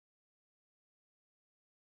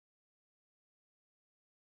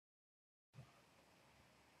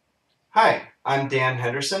Hi, I'm Dan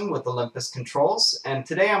Henderson with Olympus Controls, and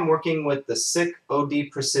today I'm working with the SICK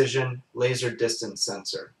OD Precision Laser Distance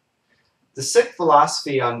Sensor. The SICK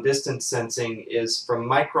philosophy on distance sensing is from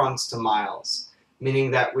microns to miles,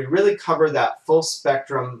 meaning that we really cover that full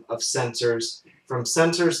spectrum of sensors, from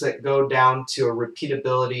sensors that go down to a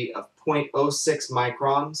repeatability of 0.06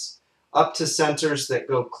 microns, up to sensors that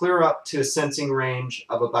go clear up to a sensing range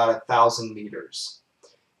of about 1,000 meters.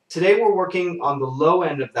 Today we're working on the low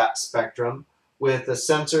end of that spectrum with a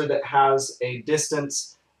sensor that has a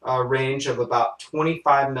distance range of about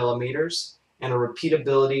 25 millimeters and a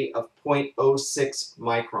repeatability of 0.06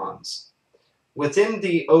 microns. Within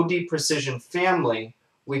the OD Precision family,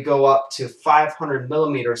 we go up to 500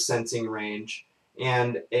 millimeter sensing range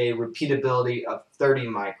and a repeatability of 30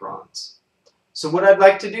 microns. So what I'd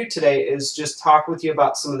like to do today is just talk with you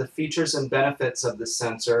about some of the features and benefits of the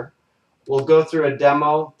sensor. We'll go through a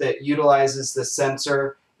demo that utilizes the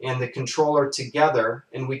sensor and the controller together,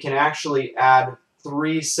 and we can actually add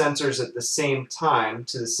 3 sensors at the same time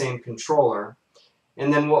to the same controller.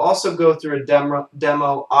 And then we'll also go through a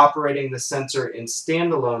demo operating the sensor in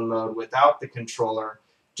standalone mode without the controller,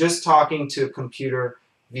 just talking to a computer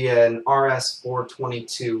via an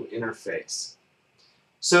RS422 interface.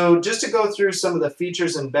 So just to go through some of the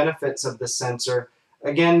features and benefits of the sensor,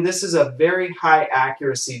 again, this is a very high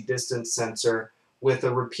accuracy distance sensor with a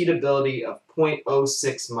repeatability of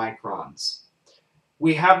 0.06 microns.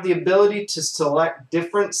 We have the ability to select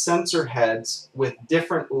different sensor heads with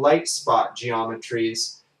different light spot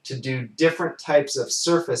geometries to do different types of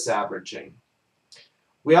surface averaging.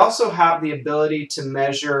 We also have the ability to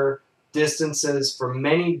measure distances for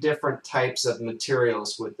many different types of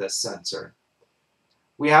materials with this sensor.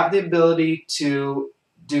 We have the ability to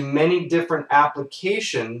do many different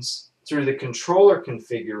applications through the controller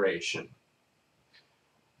configuration.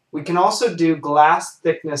 We can also do glass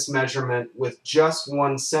thickness measurement with just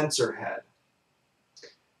one sensor head.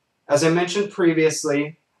 As I mentioned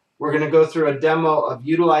previously, we're going to go through a demo of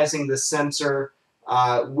utilizing the sensor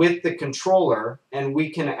with the controller, and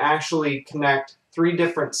we can actually connect 3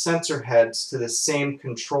 different sensor heads to the same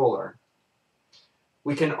controller.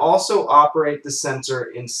 We can also operate the sensor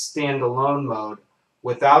in standalone mode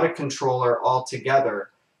without a controller altogether,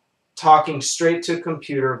 talking straight to a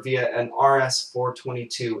computer via an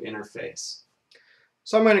RS422 interface.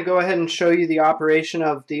 So I'm going to go ahead and show you the operation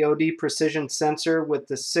of the OD Precision sensor with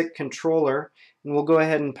the SICK controller, and we'll go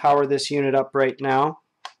ahead and power this unit up right now.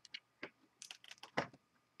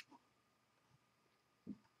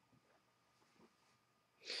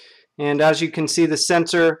 And as you can see, the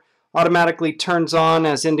sensor automatically turns on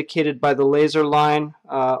as indicated by the laser line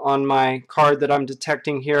on my card that I'm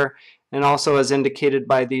detecting here, and also as indicated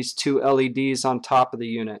by these 2 LEDs on top of the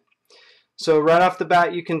unit. So right off the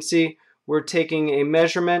bat, you can see we're taking a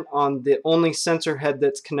measurement on the only sensor head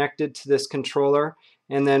that's connected to this controller,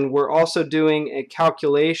 and then we're also doing a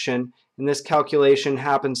calculation, and this calculation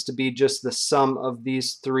happens to be just the sum of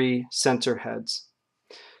these 3 sensor heads.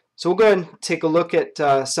 So we'll go ahead and take a look at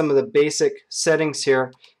some of the basic settings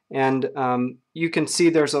here. And you can see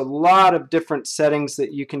there's a lot of different settings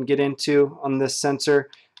that you can get into on this sensor,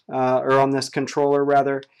 or on this controller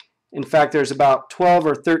rather. In fact, there's about 12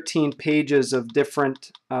 or 13 pages of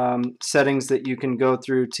different settings that you can go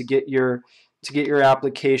through to get your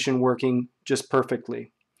application working just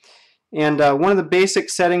perfectly. And one of the basic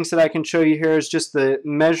settings that I can show you here is just the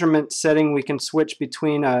measurement setting. We can switch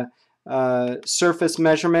between a surface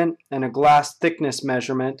measurement and a glass thickness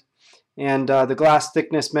measurement. And the glass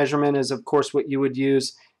thickness measurement is, of course, what you would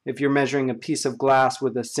use if you're measuring a piece of glass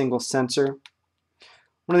with a single sensor.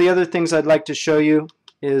 One of the other things I'd like to show you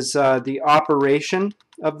is the operation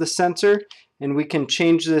of the sensor, and we can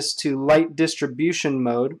change this to light distribution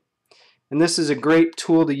mode. And this is a great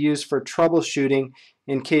tool to use for troubleshooting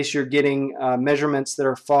in case you're getting measurements that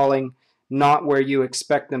are falling not where you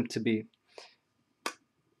expect them to be.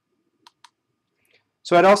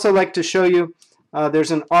 So I'd also like to show you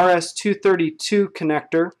there's an RS232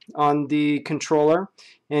 connector on the controller,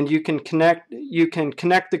 and you can connect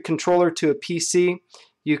the controller to a PC.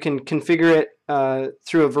 You can configure it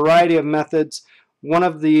through a variety of methods. One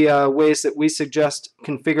of the ways that we suggest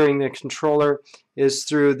configuring the controller is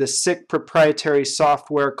through the SICK proprietary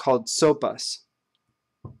software called SOPUS.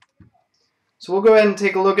 So we'll go ahead and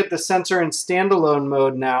take a look at the sensor in standalone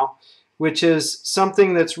mode now, which is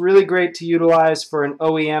something that's really great to utilize for an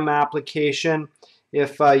OEM application.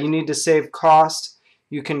 If you need to save cost,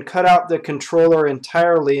 you can cut out the controller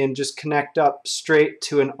entirely and just connect up straight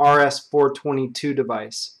to an RS422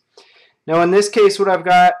 device. Now in this case, what I've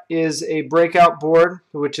got is a breakout board,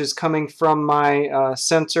 which is coming from my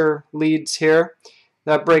sensor leads here.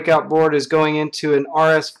 That breakout board is going into an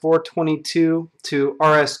RS422 to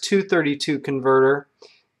RS232 converter.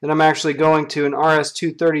 Then I'm actually going to an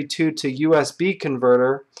RS232 to USB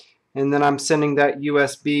converter, and then I'm sending that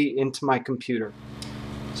USB into my computer.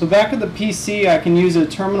 So back at the PC, I can use a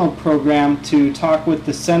terminal program to talk with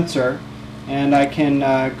the sensor, and I can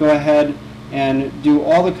go ahead and do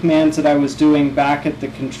all the commands that I was doing back at the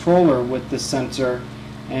controller with the sensor.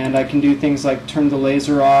 And I can do things like turn the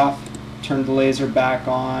laser off, turn the laser back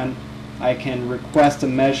on. I can request a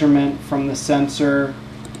measurement from the sensor.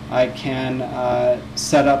 I can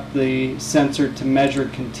set up the sensor to measure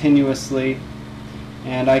continuously.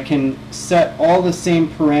 And I can set all the same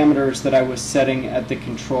parameters that I was setting at the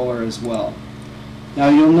controller as well. Now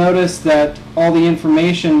you'll notice that all the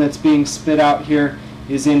information that's being spit out here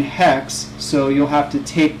is in hex, so you'll have to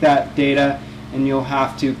take that data and you'll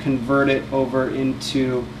have to convert it over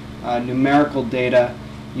into numerical data.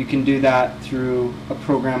 You can do that through a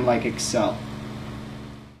program like Excel.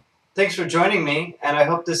 Thanks for joining me, and I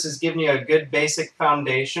hope this has given you a good basic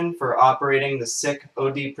foundation for operating the SICK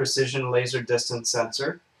OD Precision Laser Distance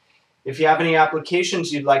Sensor. If you have any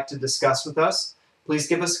applications you'd like to discuss with us, please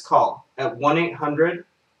give us a call at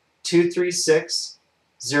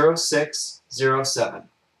 1-800-236-0607.